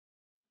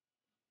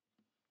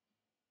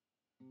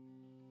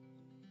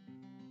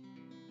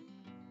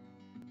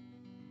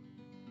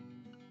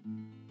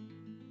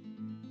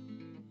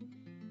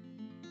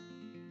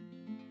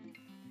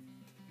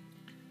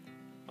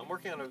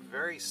working on a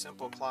very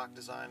simple clock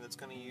design that's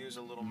going to use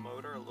a little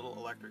motor, a little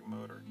electric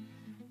motor.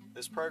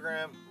 This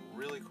program,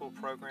 really cool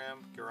program,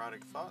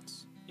 Gearotic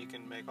Thoughts. You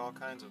can make all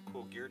kinds of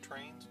cool gear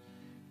trains.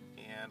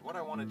 And what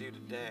I want to do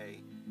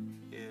today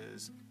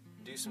is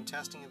do some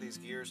testing of these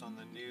gears on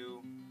the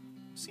new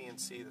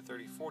CNC, the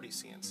 3040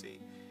 CNC,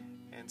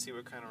 and see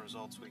what kind of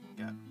results we can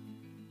get.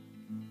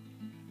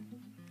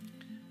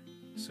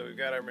 So we've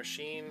got our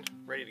machine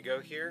ready to go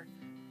here.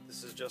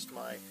 This is just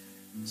my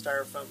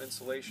styrofoam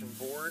insulation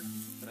board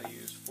that I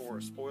use for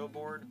a spoil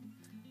board,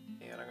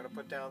 and I'm going to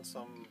put down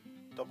some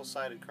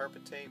double-sided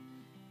carpet tape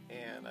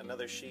and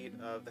another sheet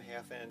of the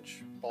 1/2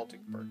 inch Baltic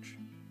birch.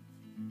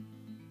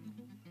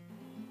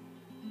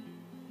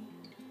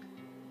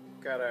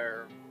 Got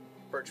our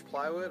birch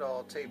plywood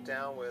all taped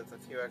down with a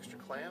few extra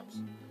clamps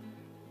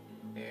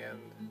and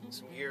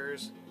some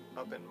gears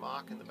up in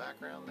mock in the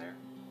background there.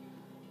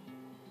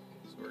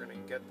 So we're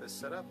going to get this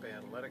set up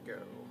and let it go.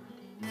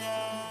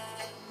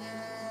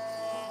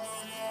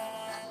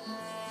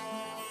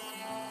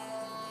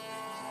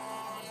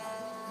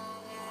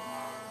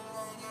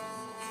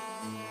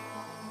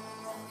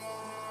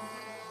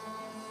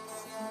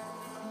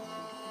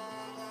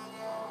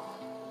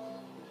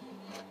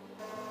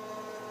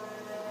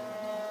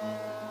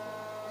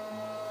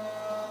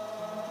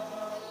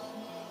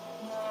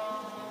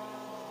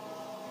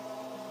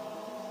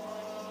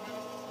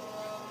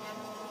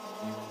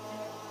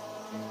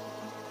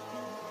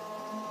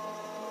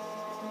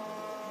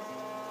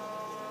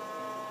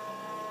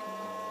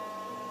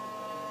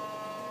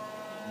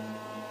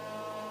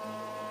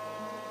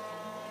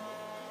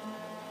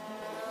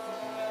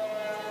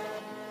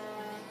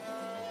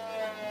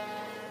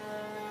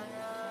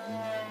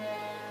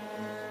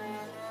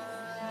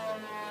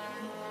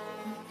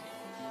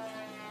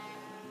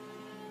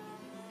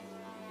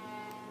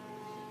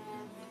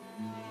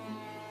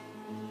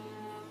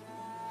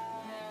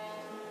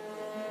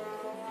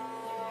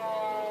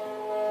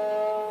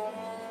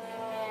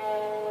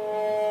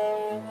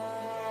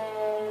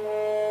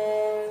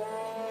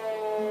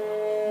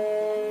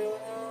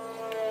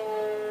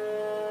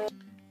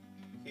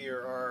 Here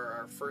are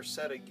our first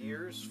set of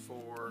gears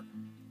for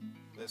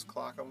this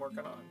clock I'm working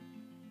on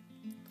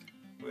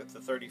with the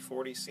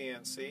 3040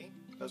 CNC.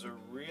 Does a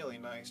really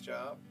nice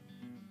job.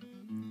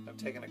 I've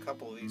taken a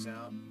couple of these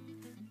out,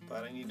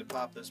 but I need to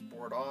pop this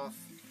board off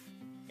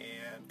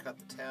and cut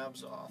the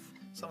tabs off.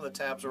 Some of the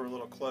tabs were a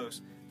little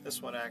close.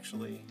 This one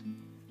actually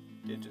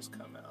did just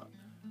come out,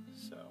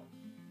 so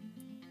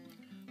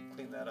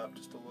clean that up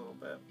just a little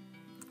bit.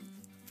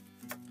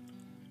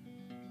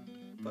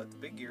 But the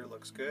big gear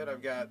looks good.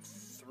 I've got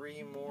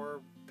 3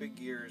 more big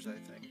gears, I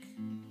think.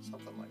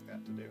 Something like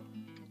that to do.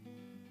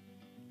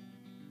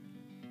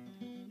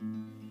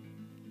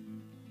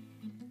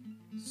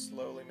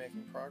 Slowly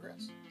making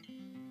progress.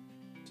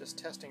 Just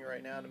testing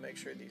right now to make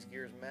sure these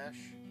gears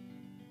mesh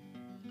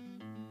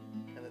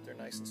and that they're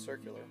nice and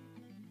circular.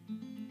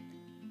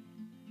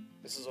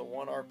 This is a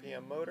 1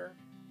 RPM motor.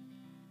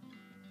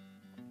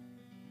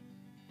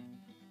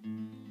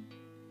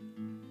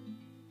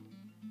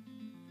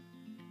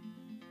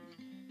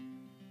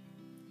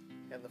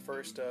 And the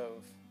first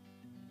of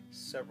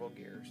several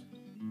gears.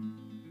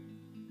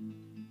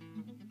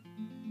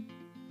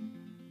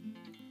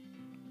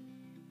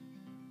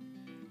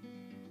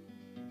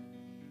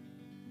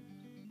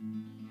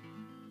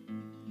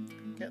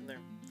 Getting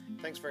there.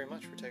 Thanks very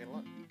much for taking a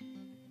look.